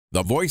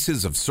The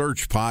Voices of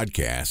Search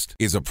podcast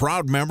is a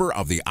proud member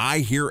of the I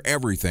Hear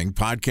Everything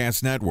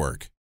podcast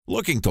network.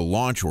 Looking to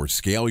launch or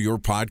scale your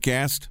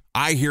podcast?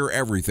 I Hear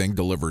Everything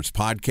delivers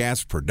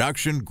podcast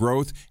production,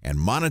 growth, and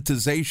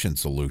monetization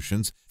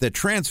solutions that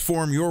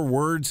transform your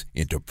words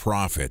into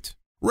profit.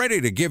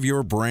 Ready to give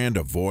your brand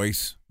a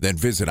voice? Then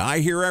visit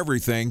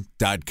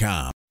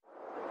iheareverything.com.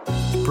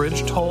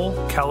 Bridge toll,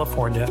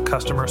 California,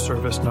 customer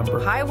service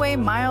number. Highway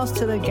miles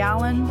to the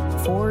gallon,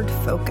 Ford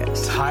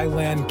Focus.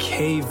 Thailand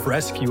cave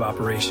rescue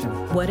operation.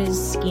 What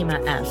is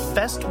Schema F?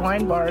 Best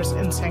wine bars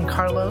in San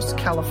Carlos,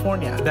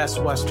 California.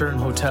 Best Western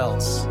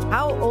hotels.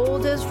 How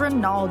old is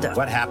Ronaldo?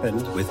 What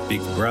happened with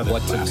Big Brother?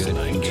 What's a good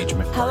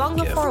engagement? How long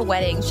before a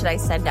wedding should I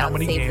send out How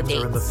many save the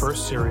games are in the dates?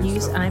 first series?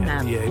 Use of the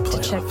IMAP NBA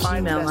to check playoffs?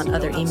 email on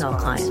other email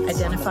clients.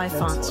 Identify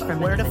fonts from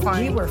Where to minimum.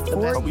 find You were the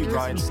 4 best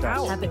years in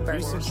How? Habit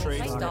burner.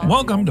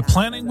 Welcome to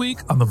Planning Week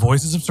on the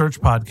Voices of Search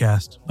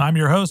podcast. I'm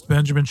your host,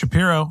 Benjamin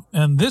Shapiro,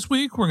 and this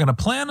week we're going to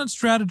plan and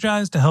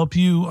strategize to help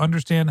you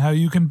understand how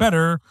you can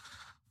better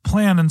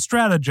plan and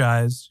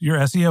strategize your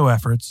SEO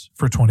efforts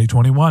for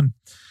 2021.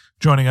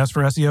 Joining us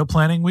for SEO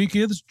Planning Week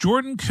is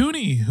Jordan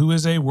Koene, who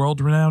is a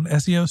world-renowned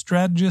SEO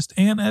strategist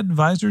and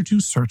advisor to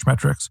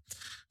Searchmetrics.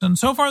 And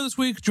so far this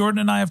week, Jordan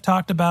and I have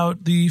talked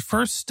about the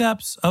first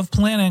steps of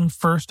planning.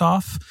 First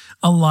off,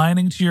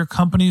 aligning to your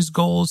company's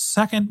goals.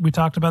 Second, we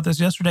talked about this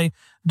yesterday,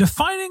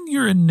 defining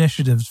your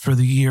initiatives for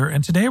the year.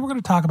 And today we're going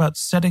to talk about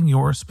setting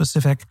your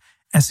specific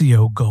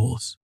SEO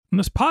goals. And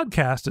this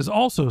podcast is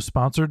also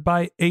sponsored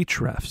by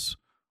Ahrefs.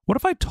 What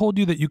if I told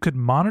you that you could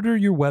monitor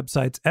your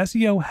website's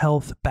SEO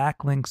health,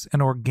 backlinks,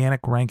 and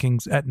organic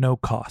rankings at no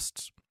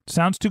costs?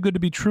 Sounds too good to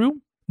be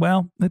true?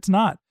 Well, it's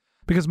not.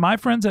 Because my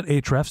friends at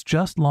Ahrefs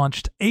just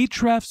launched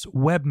Ahrefs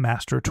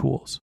Webmaster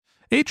Tools.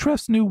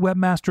 Ahrefs' new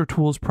Webmaster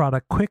Tools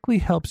product quickly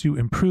helps you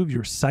improve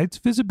your site's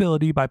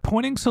visibility by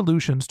pointing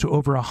solutions to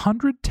over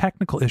 100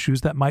 technical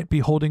issues that might be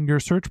holding your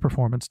search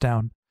performance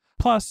down.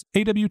 Plus,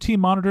 AWT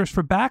monitors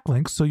for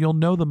backlinks so you'll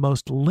know the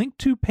most linked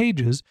to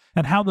pages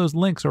and how those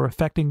links are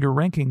affecting your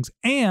rankings.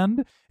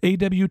 And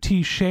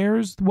AWT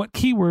shares what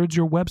keywords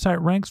your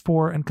website ranks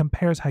for and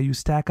compares how you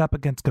stack up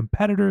against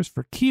competitors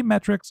for key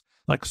metrics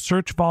like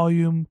search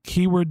volume,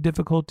 keyword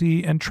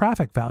difficulty, and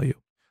traffic value.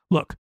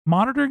 Look,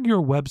 monitoring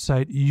your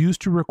website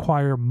used to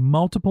require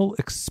multiple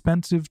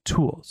expensive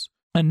tools.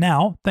 And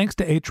now, thanks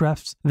to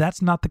Ahrefs,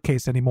 that's not the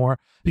case anymore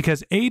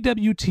because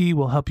AWT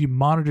will help you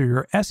monitor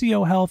your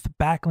SEO health,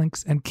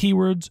 backlinks, and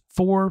keywords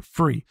for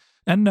free.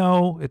 And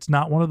no, it's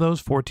not one of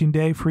those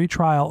 14-day free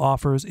trial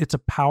offers. It's a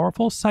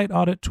powerful site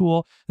audit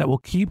tool that will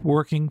keep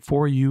working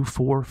for you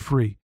for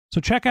free. So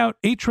check out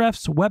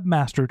Ahrefs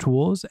Webmaster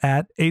Tools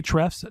at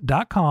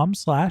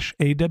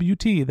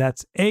ahrefs.com/AWT.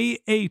 That's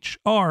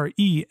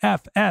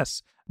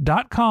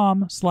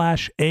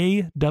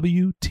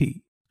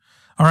ahrefs.com/AWT.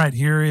 All right,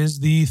 here is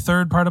the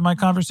third part of my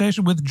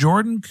conversation with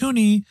Jordan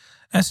Koene,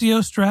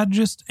 SEO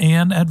strategist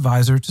and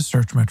advisor to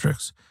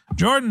Searchmetrics.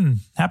 Jordan,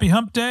 happy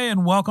hump day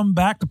and welcome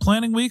back to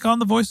Planning Week on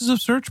the Voices of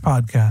Search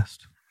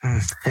podcast.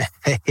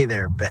 Hey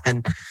there,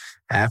 Ben.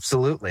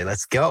 Absolutely.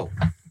 Let's go.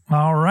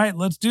 All right,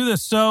 let's do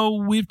this. So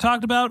we've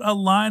talked about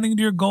aligning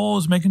to your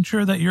goals, making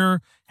sure that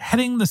you're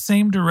heading the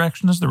same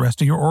direction as the rest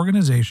of your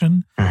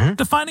organization,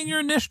 defining your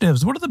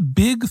initiatives. What are the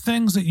big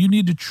things that you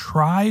need to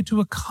try to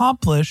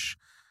accomplish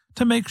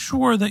to make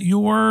sure that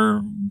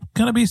you're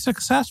going to be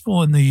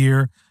successful in the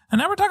year? And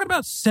now we're talking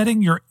about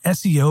setting your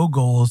SEO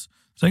goals.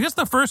 So I guess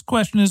the first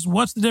question is,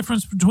 what's the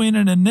difference between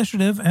an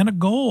initiative and a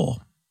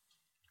goal?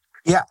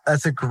 Yeah,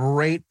 that's a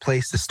great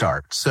place to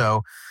start.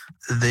 So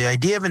the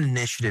idea of an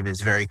initiative is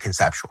very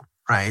conceptual,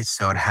 right?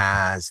 So it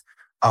has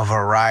a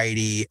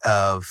variety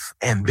of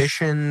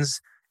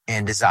ambitions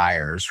and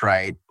desires,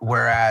 right?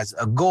 Whereas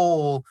a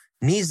goal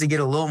needs to get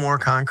a little more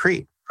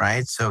concrete,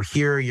 right? So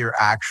here you're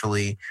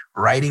actually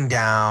writing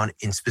down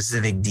in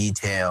specific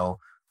detail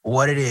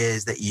what it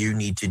is that you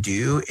need to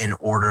do in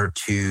order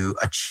to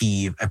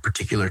achieve a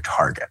particular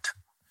target.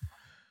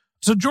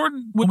 So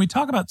Jordan, when we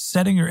talk about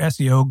setting your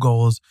SEO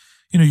goals,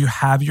 you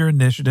have your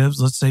initiatives.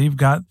 Let's say you've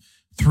got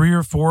 3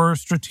 or 4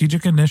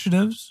 strategic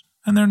initiatives,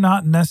 and they're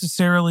not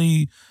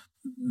necessarily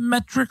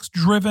metrics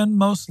driven.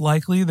 Most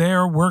likely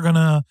we're going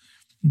to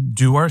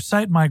do our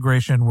site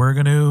migration. We're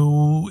going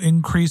to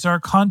increase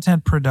our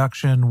content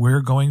production.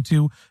 We're going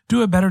to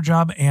do a better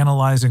job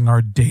analyzing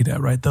our data,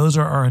 right? Those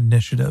are our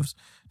initiatives.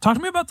 Talk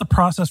to me about the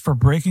process for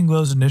breaking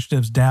those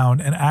initiatives down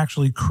and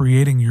actually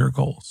creating your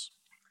goals.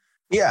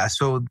 Yeah,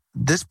 so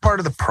this part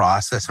of the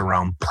process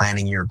around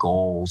planning your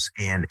goals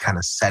and kind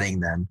of setting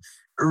them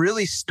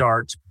really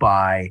starts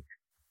by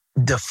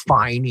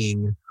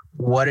defining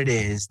what it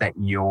is that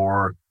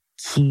your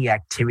key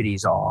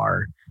activities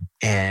are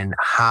and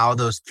how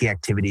those key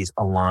activities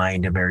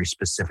align to a very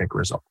specific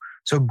result.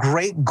 So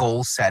great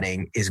goal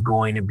setting is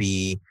going to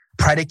be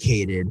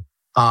predicated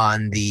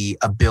on the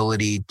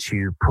ability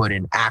to put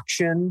an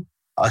action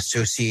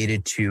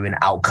associated to an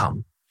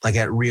outcome, like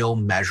a real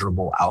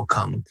measurable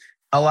outcome.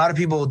 A lot of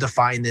people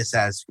define this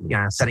as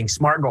setting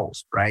SMART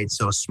goals, right?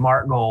 So a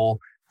SMART goal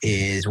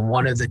is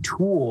one of the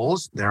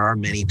tools. There are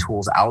many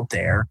tools out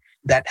there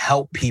that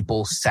help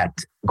people set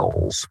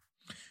goals.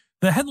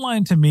 The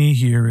headline to me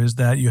here is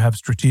that you have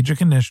strategic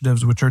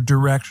initiatives, which are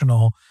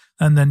directional,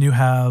 and then you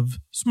have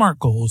SMART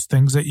goals,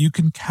 things that you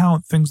can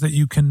count, things that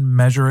you can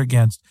measure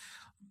against.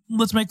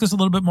 Let's make this a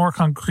little bit more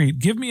concrete.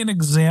 Give me an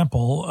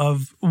example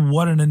of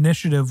what an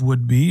initiative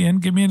would be,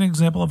 and give me an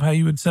example of how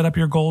you would set up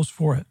your goals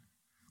for it.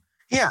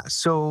 Yeah,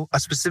 so a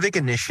specific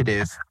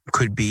initiative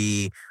could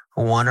be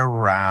one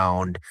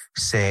around,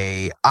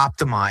 say,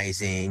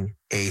 optimizing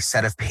a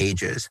set of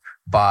pages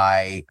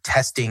by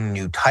testing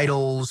new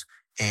titles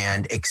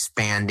and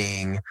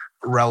expanding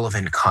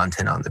relevant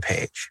content on the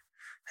page.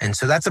 And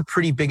so that's a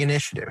pretty big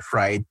initiative,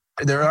 right?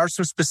 There are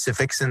some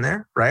specifics in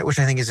there, right? Which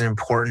I think is an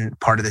important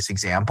part of this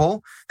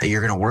example, that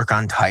you're going to work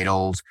on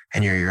titles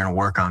and you're going to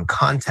work on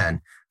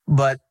content.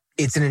 But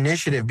it's an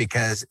initiative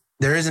because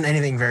there isn't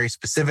anything very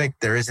specific.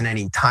 There isn't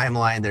any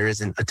timeline. There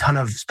isn't a ton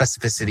of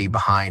specificity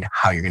behind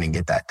how you're going to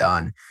get that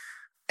done.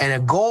 And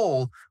a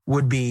goal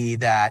would be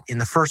that in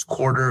the first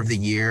quarter of the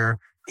year,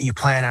 you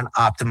plan on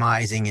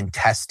optimizing and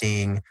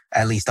testing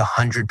at least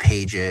 100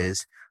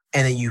 pages,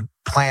 and that you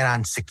plan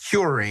on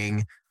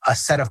securing a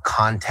set of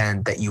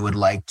content that you would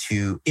like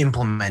to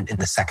implement in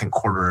the second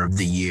quarter of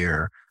the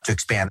year to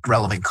expand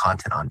relevant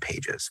content on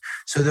pages.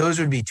 So those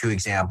would be two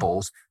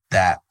examples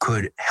that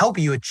could help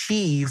you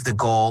achieve the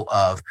goal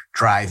of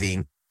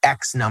driving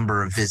X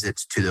number of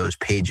visits to those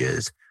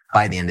pages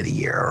by the end of the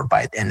year or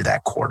by the end of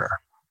that quarter.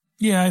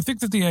 Yeah, I think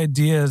that the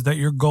idea is that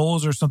your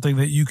goals are something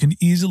that you can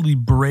easily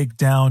break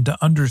down to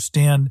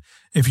understand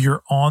if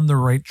you're on the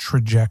right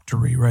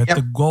trajectory, right? Yep.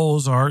 The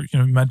goals are,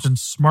 you mentioned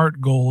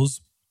SMART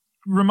goals.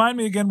 Remind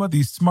me again what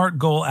the SMART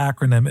goal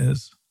acronym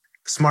is.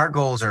 SMART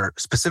goals are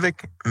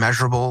specific,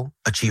 measurable,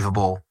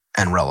 achievable,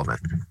 and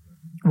relevant.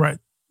 Right.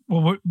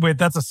 Well, wait,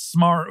 that's a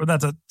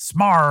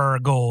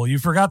SMART goal. You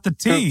forgot the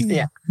T.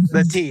 Yeah,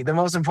 the T, the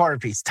most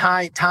important piece,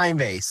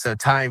 time-based. So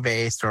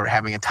time-based or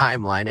having a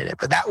timeline in it.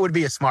 But that would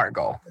be a SMART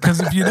goal. Because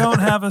if you don't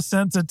have a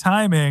sense of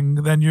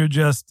timing, then you're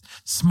just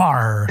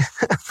smart.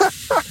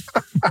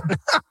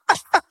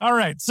 All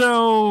right.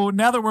 So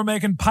now that we're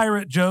making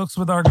pirate jokes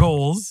with our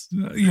goals,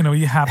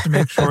 you have to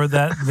make sure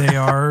that they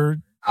are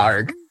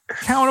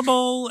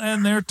accountable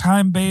and they're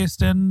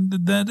time-based. And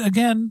that,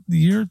 again,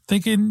 you're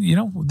thinking,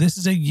 this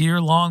is a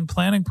year-long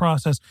planning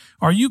process.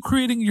 Are you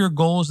creating your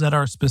goals that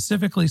are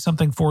specifically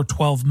something for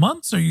 12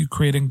 months? Are you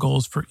creating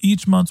goals for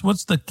each month?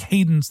 What's the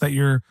cadence that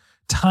you're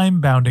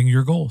time-bounding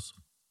your goals?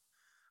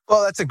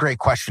 Well, that's a great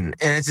question.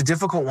 And it's a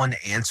difficult one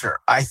to answer.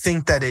 I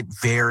think that it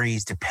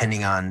varies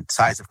depending on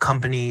size of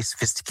company,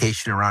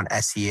 sophistication around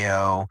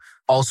SEO.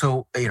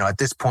 Also, at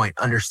this point,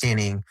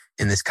 understanding,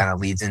 and this kind of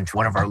leads into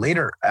one of our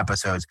later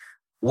episodes,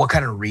 what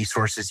kind of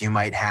resources you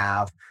might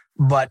have.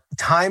 But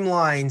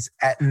timelines,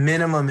 at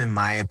minimum, in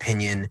my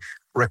opinion,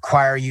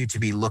 require you to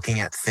be looking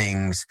at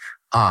things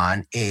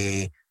on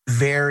a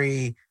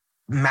very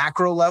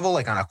macro level,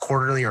 like on a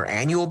quarterly or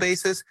annual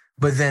basis,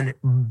 but then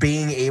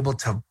being able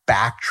to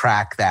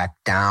backtrack that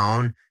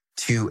down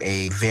to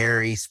a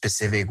very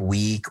specific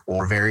week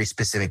or very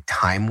specific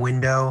time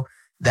window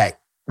that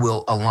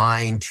will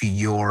align to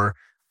your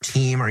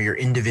team or your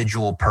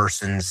individual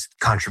person's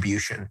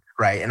contribution,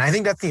 right? And I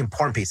think that's the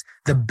important piece.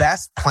 The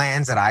best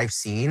plans that I've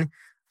seen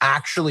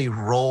actually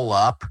roll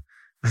up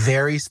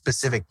very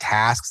specific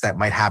tasks that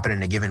might happen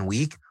in a given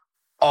week,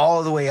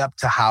 all the way up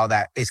to how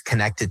that is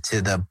connected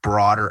to the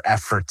broader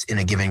efforts in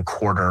a given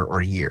quarter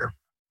or year.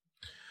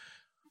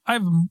 I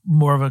have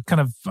more of a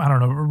kind of,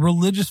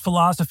 religious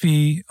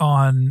philosophy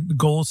on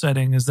goal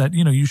setting is that,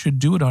 you should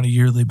do it on a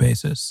yearly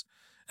basis.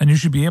 And you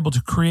should be able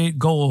to create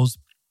goals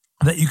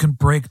that you can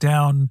break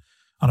down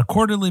on a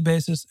quarterly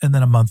basis and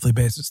then a monthly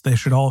basis. They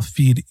should all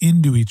feed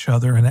into each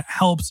other, and it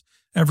helps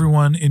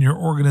everyone in your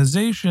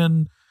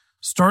organization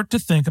start to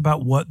think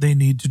about what they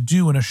need to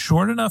do in a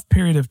short enough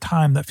period of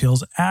time that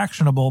feels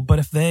actionable. But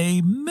if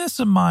they miss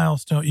a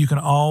milestone, you can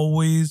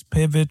always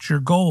pivot your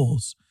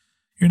goals.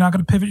 You're not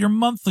going to pivot your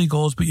monthly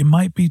goals, but you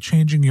might be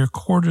changing your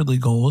quarterly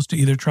goals to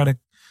either try to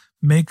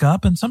make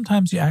up, and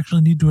sometimes you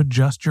actually need to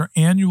adjust your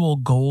annual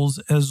goals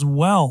as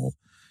well.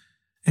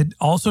 It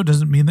also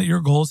doesn't mean that your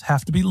goals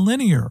have to be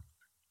linear.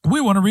 We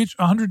want to reach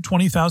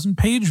 120,000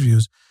 page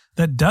views.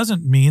 That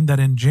doesn't mean that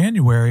in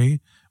January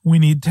we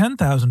need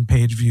 10,000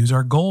 page views.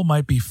 Our goal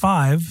might be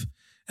 5,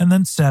 and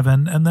then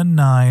 7, and then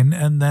 9,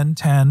 and then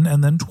 10,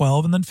 and then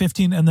 12, and then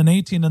 15, and then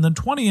 18, and then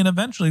 20, and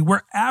eventually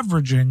we're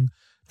averaging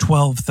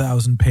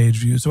 12,000 page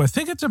views. So I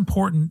think it's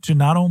important to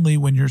not only,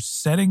 when you're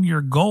setting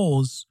your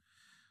goals,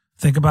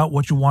 think about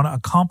what you want to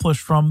accomplish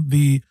from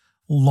the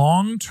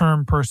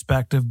long-term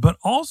perspective, but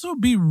also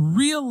be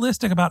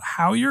realistic about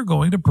how you're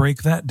going to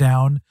break that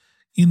down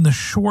in the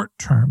short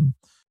term.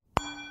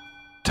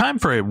 Time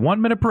for a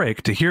 1-minute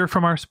break to hear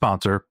from our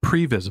sponsor,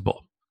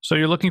 Previsible. So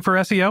you're looking for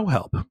SEO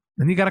help,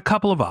 and you got a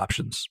couple of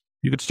options.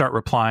 You could start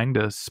replying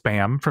to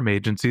spam from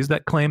agencies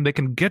that claim they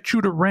can get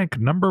you to rank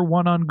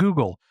 #1 on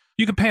Google.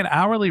 You can pay an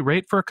hourly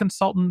rate for a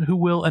consultant who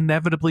will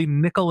inevitably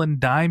nickel and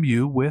dime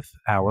you with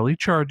hourly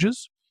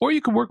charges. Or you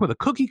can work with a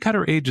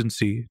cookie-cutter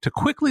agency to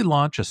quickly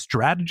launch a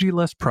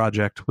strategy-less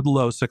project with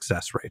low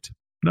success rate.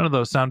 None of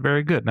those sound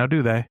very good, now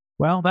do they?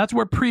 Well, that's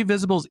where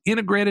Previsible's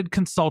integrated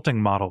consulting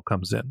model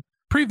comes in.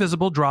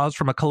 Previsible draws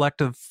from a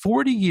collective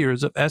 40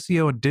 years of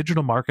SEO and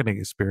digital marketing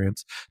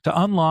experience to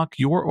unlock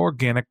your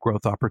organic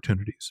growth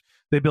opportunities.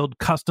 They build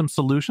custom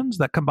solutions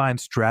that combine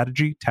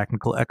strategy,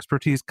 technical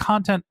expertise,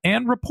 content,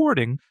 and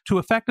reporting to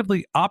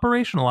effectively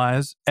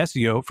operationalize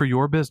SEO for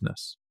your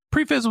business.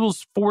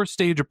 Previsible's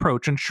 4-stage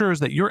approach ensures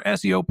that your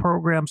SEO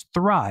programs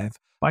thrive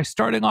by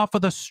starting off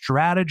with a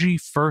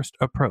strategy-first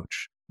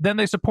approach. Then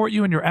they support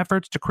you in your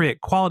efforts to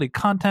create quality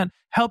content,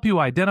 help you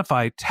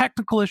identify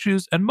technical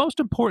issues, and most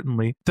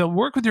importantly, they'll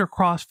work with your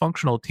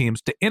cross-functional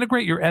teams to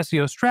integrate your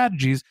SEO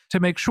strategies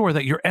to make sure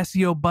that your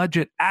SEO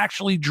budget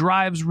actually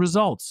drives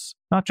results,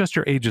 not just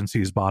your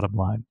agency's bottom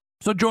line.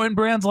 So join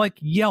brands like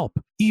Yelp,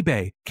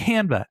 eBay,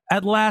 Canva,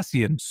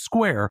 Atlassian,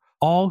 Square,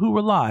 all who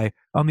rely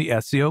on the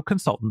SEO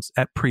consultants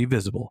at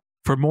Previsible.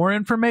 For more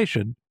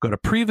information, go to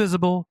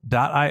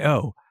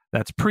previsible.io.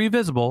 That's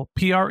Previsible,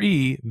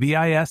 Previsible.io.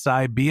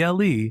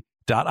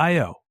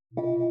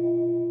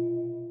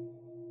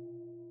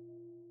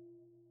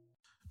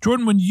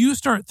 Jordan, when you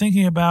start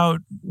thinking about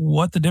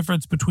what the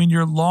difference between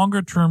your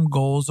longer-term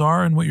goals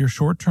are and what your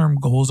short-term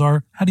goals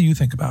are, how do you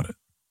think about it?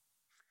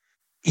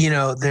 You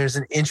know, there's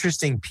an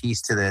interesting piece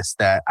to this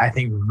that I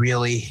think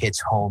really hits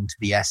home to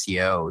the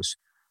SEOs,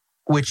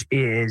 which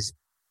is,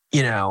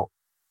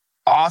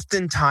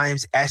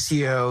 oftentimes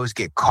SEOs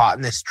get caught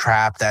in this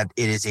trap that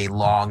it is a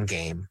long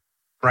game,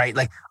 right?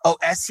 Like,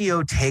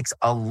 SEO takes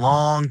a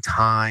long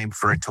time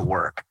for it to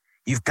work.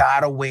 You've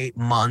got to wait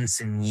months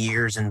and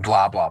years and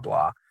blah, blah,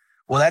 blah.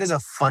 Well, that is a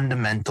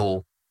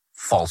fundamental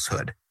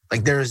falsehood.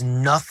 Like, there is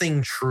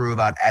nothing true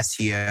about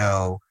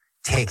SEO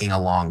taking a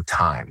long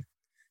time.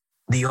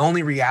 The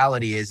only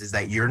reality is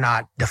that you're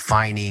not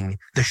defining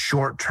the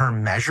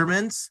short-term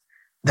measurements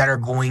that are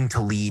going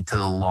to lead to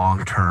the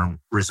long-term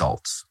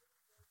results,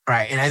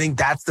 right? And I think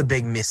that's the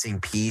big missing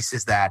piece,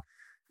 is that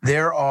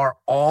there are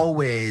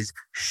always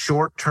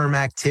short-term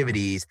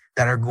activities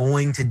that are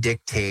going to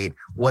dictate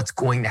what's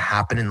going to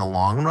happen in the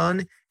long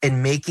run,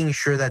 and making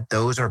sure that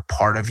those are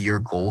part of your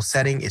goal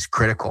setting is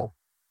critical.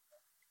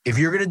 If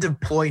you're going to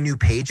deploy new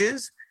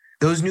pages,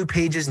 those new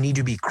pages need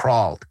to be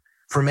crawled.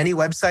 For many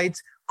websites,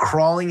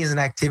 crawling is an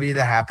activity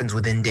that happens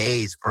within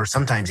days or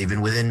sometimes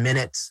even within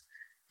minutes.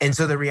 And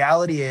so the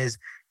reality is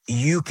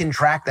you can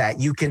track that.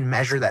 You can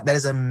measure that. That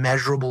is a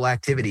measurable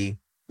activity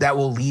that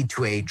will lead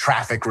to a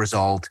traffic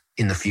result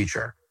in the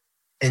future.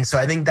 And so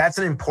I think that's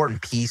an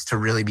important piece to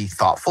really be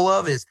thoughtful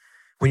of, is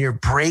when you're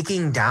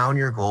breaking down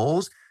your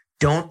goals,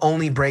 don't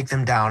only break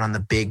them down on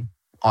the big,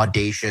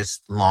 audacious,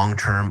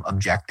 long-term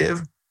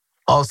objective.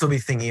 Also be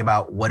thinking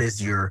about what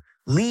is your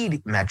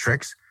lead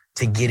metrics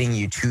to getting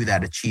you to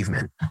that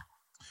achievement.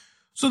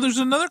 So there's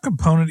another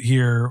component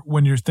here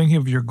when you're thinking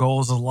of your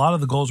goals. A lot of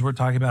the goals we're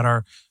talking about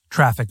are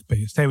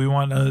traffic-based. Hey, we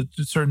want a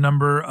certain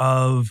number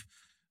of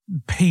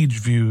page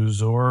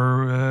views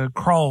or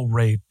crawl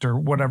rate or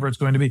whatever it's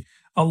going to be.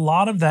 A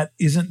lot of that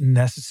isn't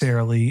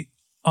necessarily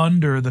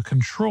under the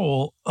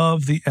control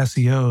of the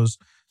SEOs.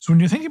 So when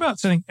you're thinking about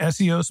setting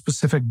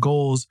SEO-specific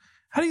goals,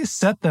 how do you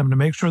set them to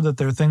make sure that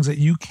they're things that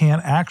you can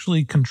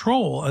actually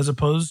control as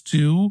opposed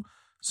to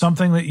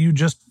something that you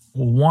just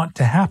want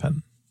to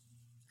happen?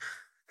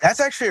 That's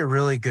actually a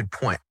really good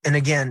point. And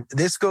again,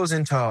 this goes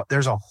into,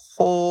 there's a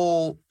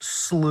whole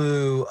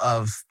slew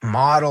of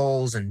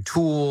models and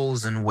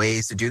tools and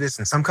ways to do this.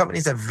 And some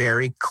companies have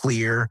very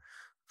clear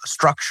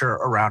structure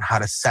around how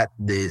to set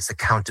this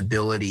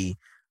accountability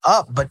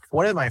up. But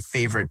one of my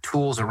favorite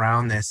tools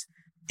around this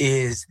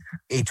is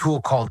a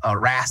tool called a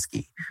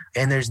Rasky.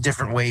 And there's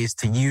different ways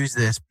to use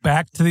this.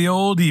 Back to the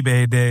old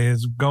eBay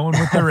days, going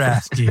with the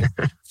Rasky.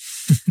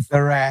 The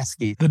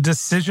Rasky. The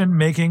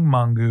decision-making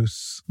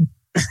mongoose.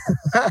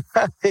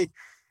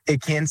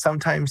 It can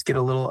sometimes get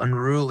a little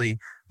unruly,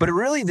 but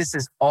really this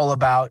is all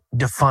about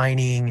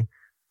defining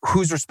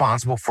who's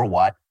responsible for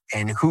what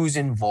and who's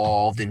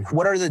involved and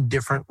what are the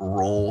different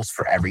roles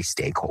for every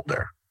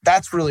stakeholder.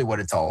 That's really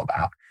what it's all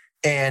about.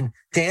 And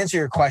to answer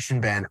your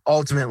question, Ben,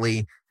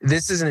 ultimately,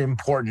 this is an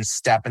important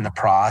step in the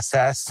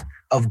process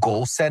of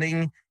goal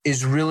setting,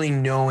 is really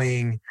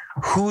knowing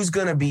who's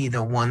going to be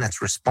the one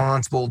that's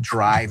responsible,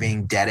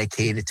 driving,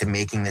 dedicated to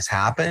making this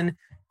happen.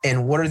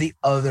 And what are the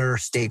other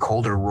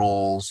stakeholder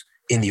roles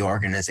in the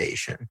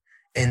organization?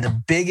 And the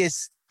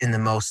biggest and the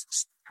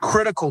most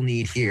critical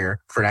need here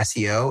for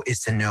SEO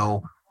is to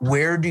know,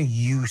 where do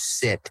you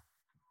sit?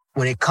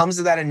 When it comes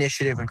to that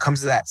initiative and comes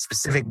to that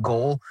specific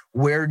goal,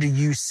 where do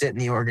you sit in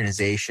the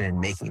organization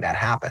in making that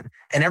happen?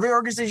 And every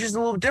organization is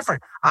a little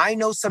different. I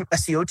know some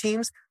SEO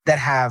teams that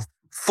have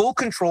full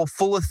control,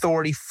 full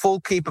authority, full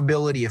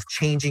capability of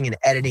changing and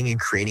editing and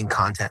creating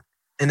content.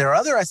 And there are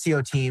other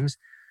SEO teams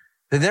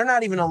that they're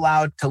not even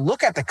allowed to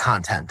look at the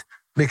content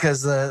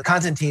because the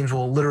content teams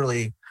will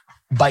literally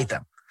bite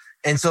them.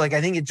 And so I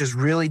think it just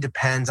really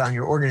depends on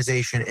your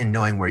organization and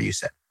knowing where you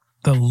sit.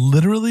 They'll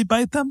literally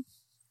bite them?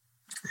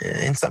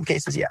 In some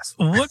cases, yes.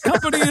 What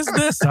company is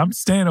this? I'm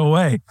staying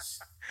away.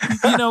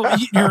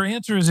 Your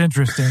answer is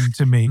interesting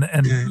to me.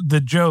 And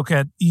the joke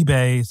at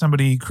eBay,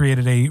 somebody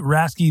created a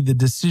Rasky, the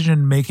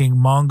decision-making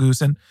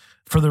mongoose. And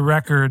for the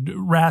record,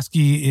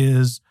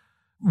 Rasky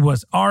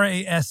was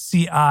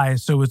RASCI.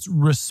 So it's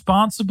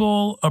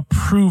responsible,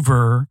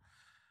 approver,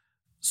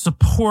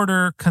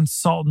 supporter,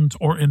 consultant,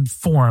 or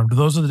informed.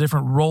 Those are the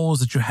different roles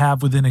that you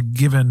have within a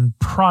given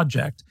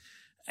project.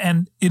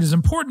 And it is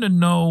important to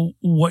know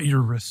what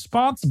you're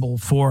responsible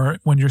for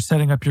when you're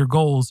setting up your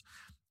goals.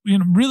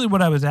 Really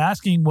what I was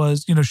asking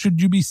was,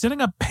 should you be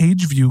setting up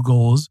page view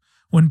goals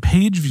when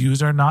page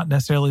views are not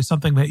necessarily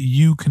something that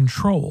you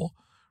control,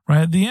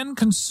 right? The end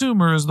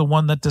consumer is the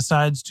one that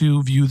decides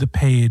to view the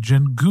page,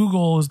 and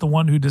Google is the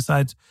one who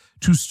decides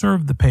to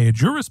serve the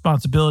page. Your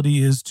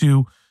responsibility is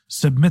to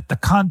submit the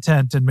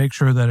content and make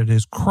sure that it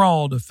is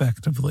crawled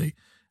effectively.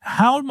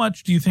 How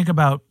much do you think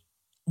about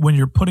when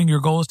you're putting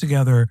your goals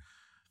together,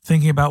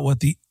 thinking about what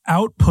the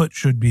output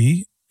should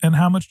be, and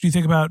how much do you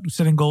think about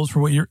setting goals for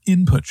what your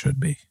input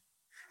should be?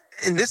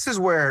 And this is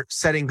where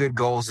setting good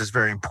goals is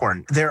very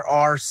important. There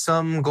are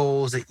some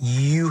goals that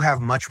you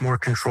have much more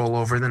control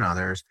over than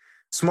others.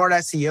 Smart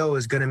SEO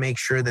is going to make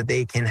sure that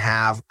they can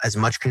have as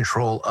much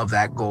control of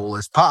that goal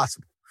as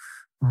possible.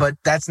 But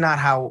that's not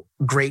how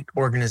great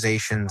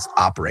organizations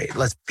operate.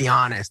 Let's be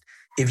honest.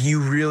 If you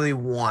really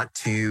want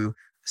to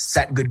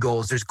set good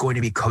goals, there's going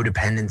to be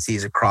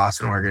codependencies across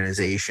an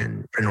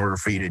organization in order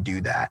for you to do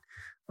that.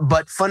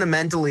 But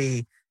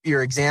fundamentally,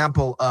 your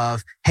example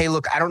of, hey,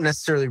 look, I don't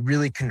necessarily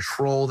really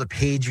control the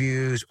page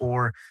views,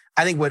 or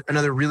I think what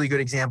another really good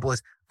example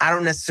is, I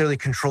don't necessarily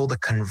control the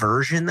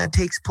conversion that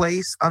takes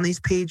place on these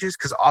pages,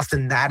 because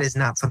often that is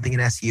not something an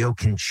SEO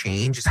can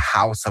change, is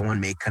how someone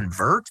may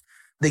convert.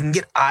 They can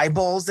get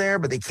eyeballs there,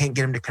 but they can't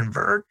get them to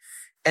convert.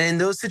 And in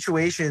those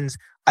situations,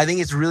 I think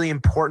it's really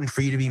important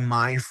for you to be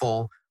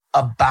mindful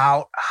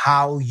about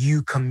how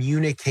you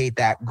communicate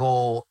that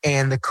goal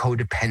and the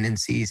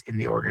codependencies in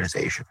the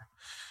organization.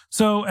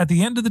 So at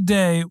the end of the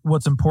day,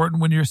 what's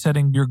important when you're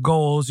setting your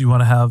goals, you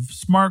want to have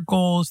SMART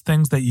goals,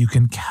 things that you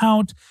can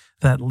count,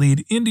 that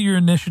lead into your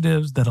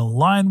initiatives, that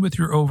align with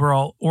your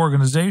overall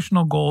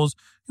organizational goals.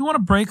 You want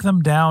to break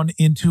them down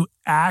into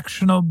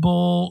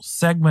actionable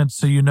segments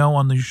so you know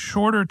on the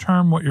shorter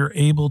term what you're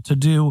able to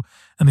do.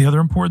 And the other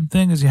important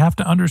thing is you have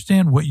to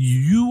understand what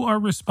you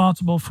are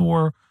responsible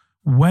for,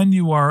 when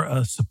you are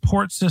a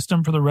support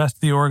system for the rest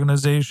of the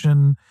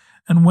organization,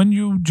 and when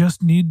you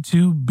just need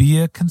to be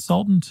a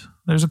consultant.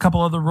 There's a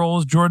couple other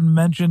roles. Jordan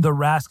mentioned the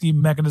Rasky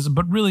mechanism,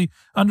 but really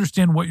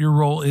understand what your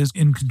role is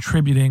in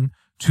contributing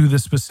to the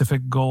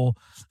specific goal.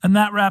 And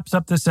that wraps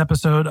up this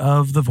episode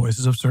of the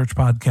Voices of Search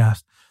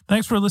podcast.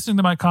 Thanks for listening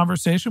to my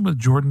conversation with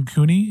Jordan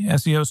Koene,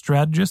 SEO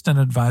strategist and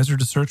advisor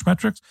to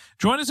Searchmetrics.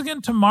 Join us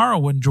again tomorrow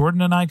when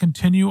Jordan and I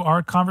continue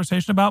our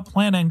conversation about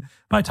planning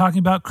by talking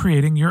about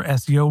creating your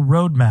SEO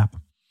roadmap.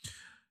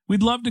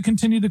 We'd love to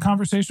continue the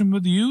conversation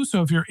with you,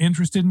 so if you're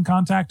interested in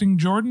contacting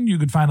Jordan, you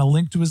could find a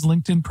link to his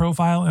LinkedIn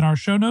profile in our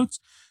show notes.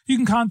 You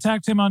can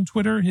contact him on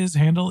Twitter. His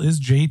handle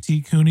is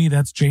JTKoene,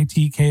 that's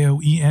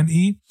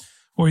JTKoene,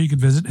 or you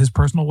could visit his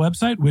personal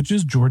website, which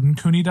is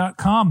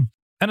jordankoene.com.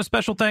 And a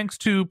special thanks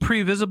to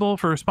Previsible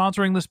for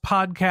sponsoring this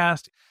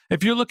podcast.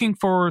 If you're looking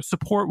for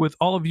support with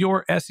all of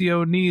your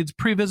SEO needs,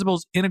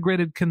 Previsible's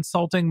integrated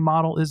consulting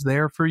model is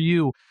there for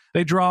you.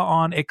 They draw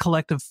on a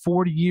collective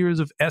 40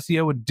 years of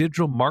SEO and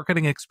digital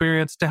marketing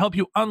experience to help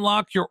you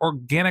unlock your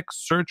organic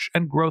search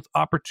and growth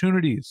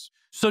opportunities.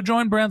 So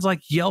join brands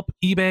like Yelp,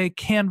 eBay,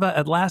 Canva,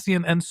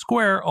 Atlassian, and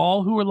Square,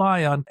 all who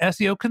rely on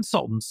SEO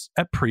consultants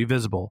at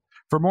Previsible.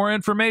 For more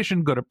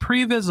information, go to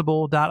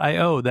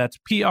previsible.io. That's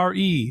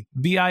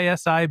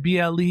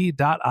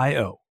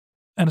previsible.io.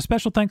 And a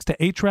special thanks to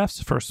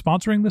Ahrefs for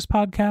sponsoring this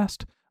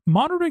podcast.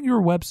 Monitoring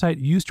your website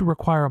used to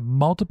require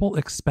multiple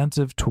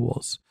expensive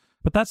tools,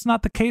 but that's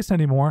not the case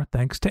anymore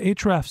thanks to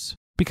Ahrefs,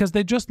 because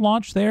they just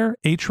launched their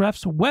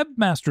Ahrefs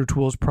Webmaster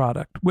Tools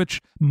product,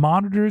 which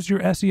monitors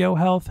your SEO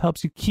health,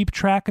 helps you keep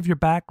track of your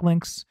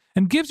backlinks,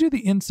 and gives you the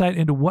insight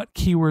into what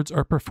keywords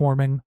are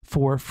performing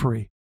for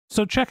free.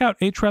 So check out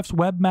Ahrefs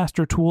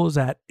Webmaster Tools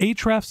at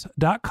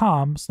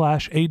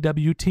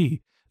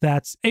ahrefs.com/AWT.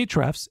 That's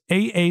Ahrefs,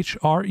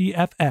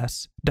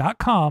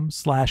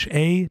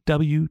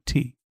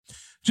 AHREFS.com/AWT.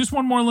 Just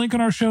one more link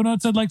in our show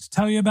notes I'd like to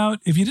tell you about.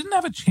 If you didn't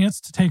have a chance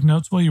to take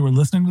notes while you were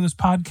listening to this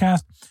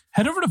podcast,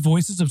 head over to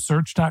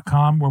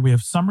voicesofsearch.com, where we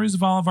have summaries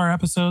of all of our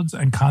episodes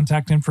and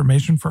contact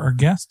information for our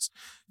guests.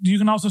 You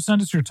can also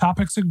send us your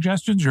topic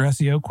suggestions, your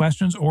SEO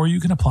questions, or you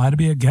can apply to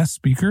be a guest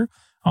speaker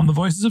on the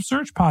Voices of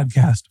Search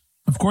podcast.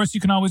 Of course, you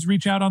can always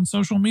reach out on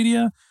social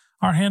media.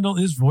 Our handle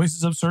is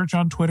Voices of Search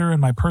on Twitter, and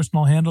my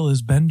personal handle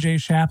is Ben J.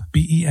 Shap,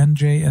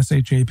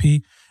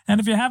 BenJShap. And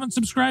if you haven't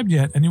subscribed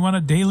yet and you want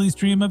a daily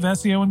stream of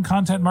SEO and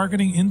content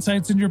marketing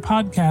insights in your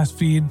podcast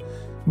feed,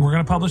 we're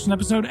going to publish an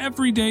episode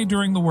every day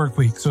during the work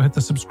week. So hit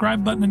the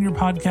subscribe button in your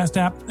podcast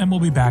app, and we'll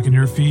be back in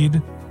your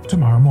feed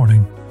tomorrow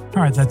morning.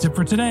 All right, that's it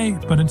for today.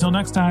 But until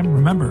next time,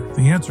 remember,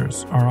 the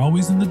answers are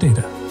always in the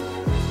data.